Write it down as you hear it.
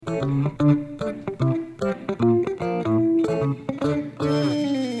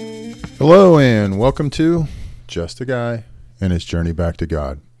Hello and welcome to Just a Guy and His Journey Back to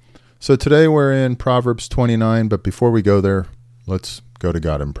God. So today we're in Proverbs 29, but before we go there, let's go to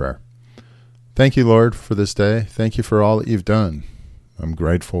God in prayer. Thank you, Lord, for this day. Thank you for all that you've done. I'm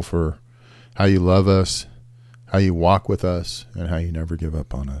grateful for how you love us, how you walk with us, and how you never give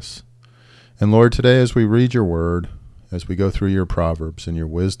up on us. And Lord, today as we read your word, as we go through your Proverbs and your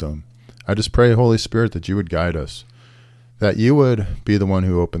wisdom, I just pray, Holy Spirit, that you would guide us, that you would be the one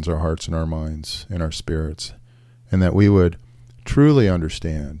who opens our hearts and our minds and our spirits, and that we would truly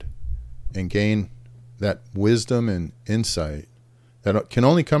understand and gain that wisdom and insight that can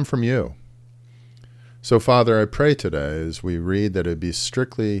only come from you. So, Father, I pray today as we read that it be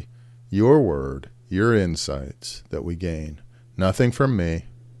strictly your word, your insights that we gain. Nothing from me,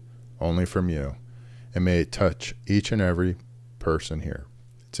 only from you. And may it touch each and every person here.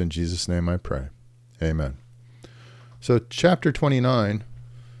 It's in Jesus' name I pray. Amen. So chapter 29,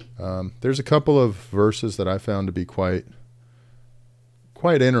 there's a couple of verses that I found to be quite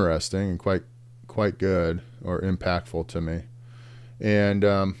interesting and quite good or impactful to me. And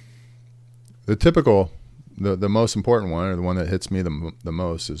the most important one, or the one that hits me the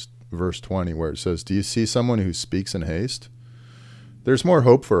most, is verse 20, where it says, "Do you see someone who speaks in haste? There's more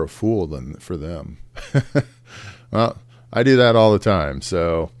hope for a fool than for them." Well, I do that all the time,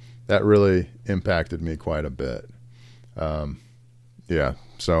 so that really impacted me quite a bit. So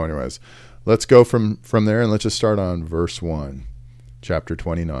anyways, let's go from there, and let's just start on verse 1, chapter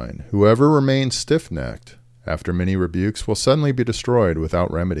 29. "Whoever remains stiff-necked after many rebukes will suddenly be destroyed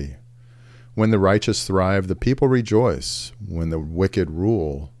without remedy. When the righteous thrive, the people rejoice. When the wicked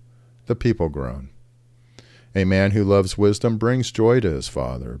rule, the people groan. A man who loves wisdom brings joy to his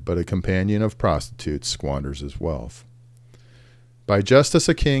father, but a companion of prostitutes squanders his wealth. By justice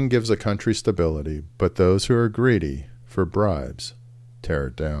a king gives a country stability, but those who are greedy for bribes tear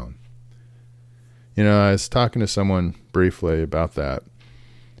it down." You know, I was talking to someone briefly about that,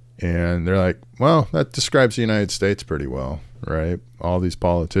 and they're like, well, that describes the United States pretty well, right? All these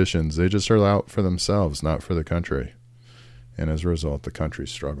politicians, they just are out for themselves, not for the country. And as a result, the country's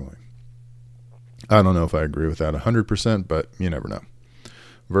struggling. I don't know if I agree with that 100%, but you never know.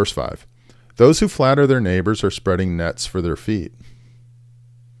 Verse 5, "Those who flatter their neighbors are spreading nets for their feet.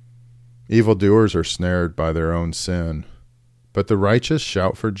 Evildoers are snared by their own sin, but the righteous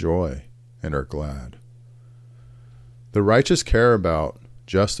shout for joy and are glad. The righteous care about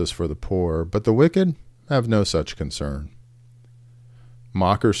justice for the poor, but the wicked have no such concern.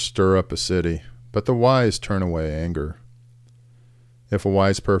 Mockers stir up a city, but the wise turn away anger. If a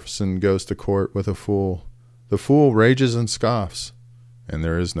wise person goes to court with a fool, the fool rages and scoffs, and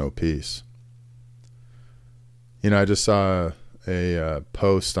there is no peace." You know, I just saw a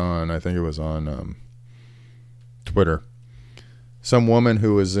post on, I think it was on Twitter. Some woman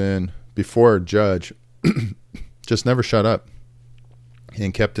who was before a judge just never shut up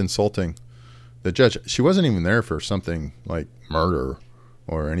and kept insulting the judge. She wasn't even there for something like murder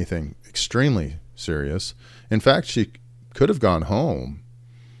or anything extremely serious. In fact, she could have gone home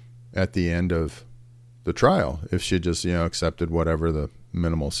at the end of the trial if she just, accepted whatever the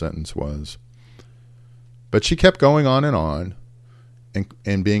minimal sentence was. But she kept going on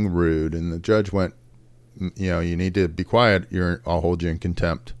and being rude, and the judge went, "You need to be quiet. I'll hold you in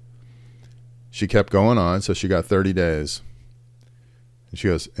contempt." She kept going on, so she got 30 days.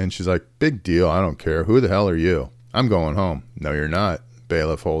 And she's like, "Big deal. I don't care. Who the hell are you? I'm going home." "No, you're not."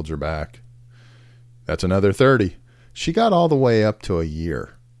 Bailiff holds her back. That's another 30. She got all the way up to a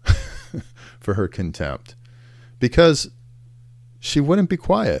year for her contempt because she wouldn't be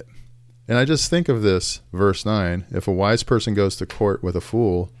quiet. And I just think of this, verse 9, "If a wise person goes to court with a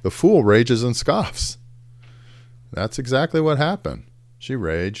fool, the fool rages and scoffs." That's exactly what happened. She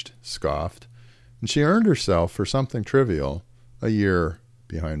raged, scoffed, and she earned herself for something trivial a year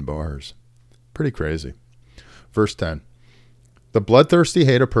behind bars. Pretty crazy. Verse 10, "The bloodthirsty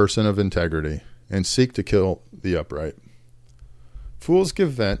hate a person of integrity and seek to kill the upright. Fools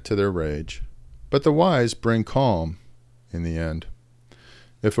give vent to their rage, but the wise bring calm in the end.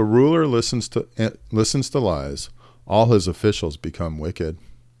 If a ruler listens to lies, all his officials become wicked.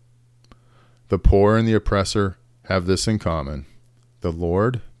 The poor and the oppressor have this in common: the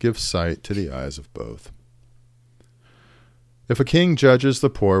Lord gives sight to the eyes of both. If a king judges the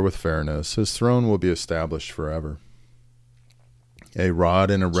poor with fairness, his throne will be established forever. A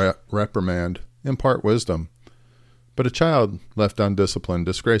rod and a reprimand impart wisdom, but a child left undisciplined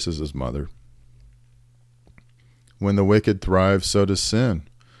disgraces his mother. When the wicked thrive, so does sin,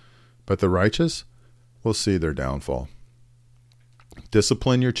 but the righteous will see their downfall.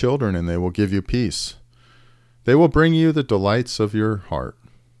 Discipline your children, and they will give you peace. They will bring you the delights of your heart.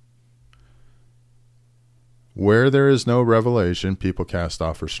 Where there is no revelation, people cast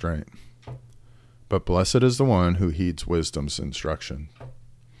off restraint. But blessed is the one who heeds wisdom's instruction.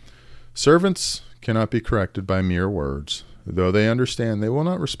 Servants cannot be corrected by mere words. Though they understand, they will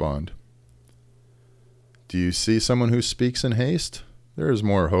not respond. Do you see someone who speaks in haste? There is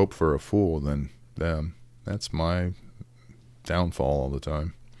more hope for a fool than them. That's my downfall all the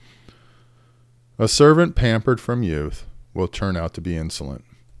time. A servant pampered from youth will turn out to be insolent.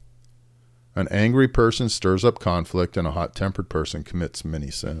 An angry person stirs up conflict, and a hot-tempered person commits many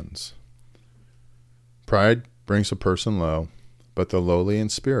sins. Pride brings a person low, but the lowly in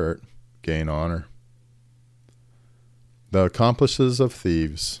spirit gain honor. The accomplices of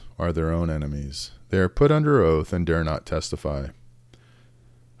thieves are their own enemies. They are put under oath and dare not testify.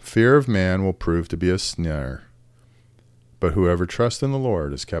 Fear of man will prove to be a snare, but whoever trusts in the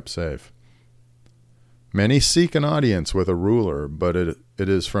Lord is kept safe. Many seek an audience with a ruler, but it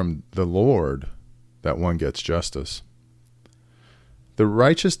is from the Lord that one gets justice. The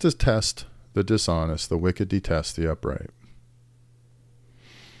righteous detest the dishonest, the wicked detest the upright.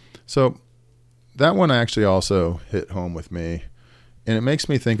 So that one actually also hit home with me, and it makes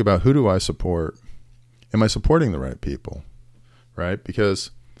me think about, who do I support? Am I supporting the right people, right?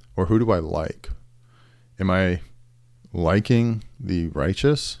 Or who do I like? Am I liking the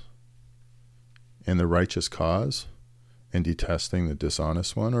righteous and the righteous cause and detesting the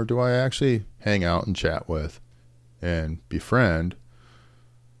dishonest one? Or do I actually hang out and chat with and befriend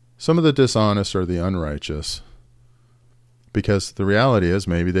some of the dishonest or the unrighteous? Because the reality is,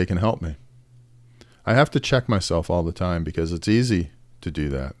 maybe they can help me. I have to check myself all the time, because it's easy to do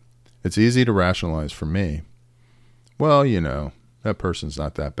that. It's easy to rationalize for me. Well, that person's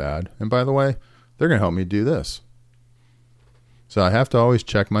not that bad. And by the way, they're going to help me do this. So I have to always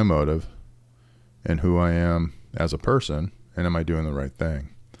check my motive and who I am as a person, and am I doing the right thing?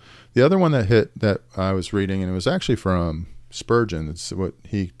 The other one that I was reading, and it was actually from Spurgeon, it's what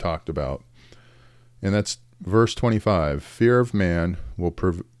he talked about, and that's verse 25. Fear of man will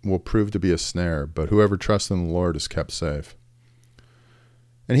prove to be a snare, but whoever trusts in the Lord is kept safe.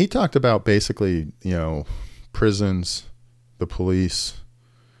 And he talked about basically, prisons, the police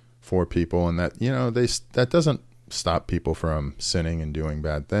for people, and that, that doesn't stop people from sinning and doing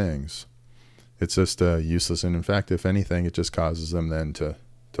bad things. It's just useless. And in fact, if anything, it just causes them then to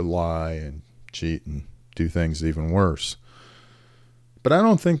lie and cheat and do things even worse. But I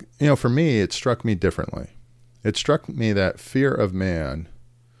don't think, for me, it struck me differently. It struck me that fear of man,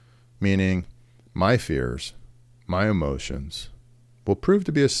 meaning my fears, my emotions, will prove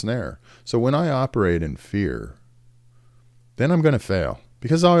to be a snare. So when I operate in fear, then I'm going to fail,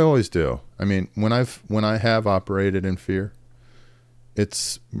 because I always do. I mean, when I have operated in fear,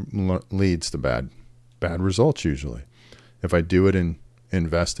 it leads to bad results usually. If I do it in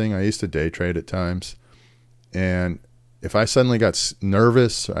investing, I used to day trade at times, and if I suddenly got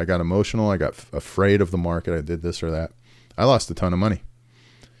nervous, I got emotional, I got afraid of the market, I did this or that, I lost a ton of money.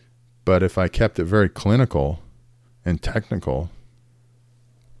 But if I kept it very clinical and technical,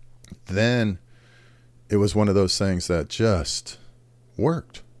 then it was one of those things that just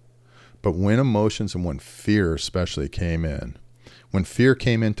worked. But when emotions and when fear especially came in, when fear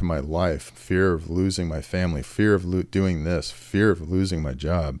came into my life, fear of losing my family, fear of doing this, fear of losing my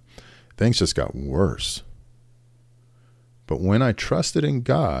job, things just got worse. But when I trusted in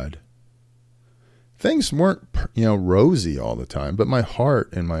God, things weren't, rosy all the time, but my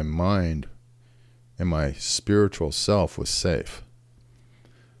heart and my mind and my spiritual self was safe.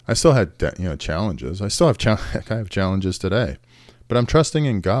 I still had, challenges. I have challenges today, but I'm trusting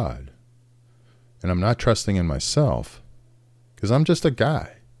in God, and I'm not trusting in myself, because I'm just a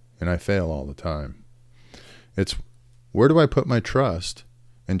guy and I fail all the time. It's, where do I put my trust,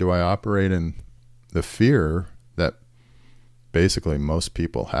 and do I operate in the fear that basically most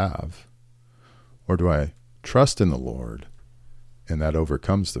people have? Or do I trust in the Lord, and that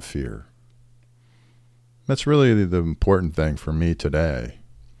overcomes the fear? That's really the important thing for me today,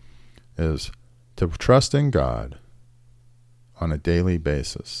 is to trust in God on a daily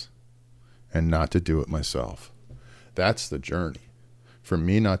basis and not to do it myself. That's the journey. For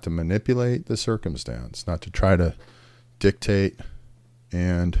me, not to manipulate the circumstance, not to try to dictate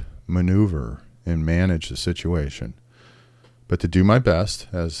and maneuver and manage the situation, but to do my best,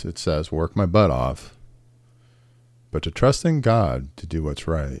 as it says, work my butt off, but to trust in God to do what's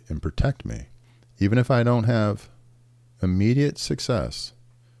right and protect me. Even if I don't have immediate success,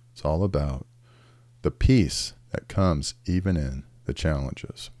 it's all about the peace that comes even in the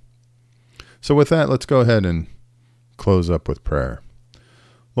challenges. So with that, let's go ahead and close up with prayer.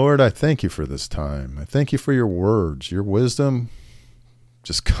 Lord, I thank you for this time. I thank you for your words. Your wisdom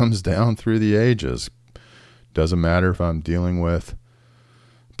just comes down through the ages. Doesn't matter if I'm dealing with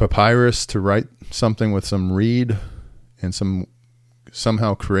papyrus to write something with some reed and some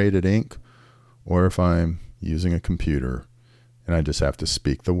somehow created ink, or if I'm using a computer and I just have to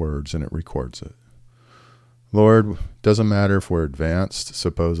speak the words and it records it. Lord, doesn't matter if we're advanced,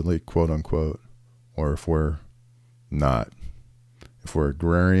 supposedly, quote unquote, or if we're not. If we're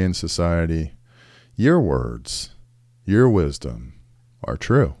agrarian society, your words, your wisdom are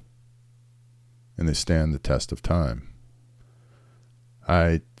true, and they stand the test of time.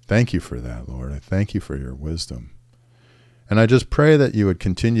 I thank you for that, Lord. I thank you for your wisdom. And I just pray that you would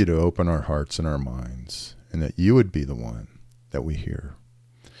continue to open our hearts and our minds, and that you would be the one that we hear.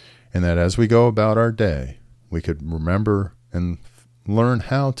 And that as we go about our day, we could remember and learn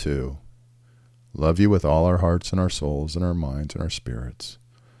how to love you with all our hearts and our souls and our minds and our spirits,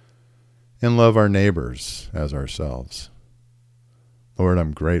 and love our neighbors as ourselves. Lord,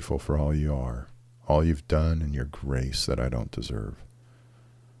 I'm grateful for all you are, all you've done, and your grace that I don't deserve.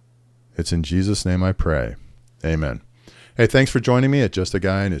 It's in Jesus' name I pray. Amen. Hey, thanks for joining me at Just a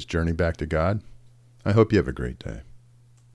Guy and His Journey Back to God. I hope you have a great day.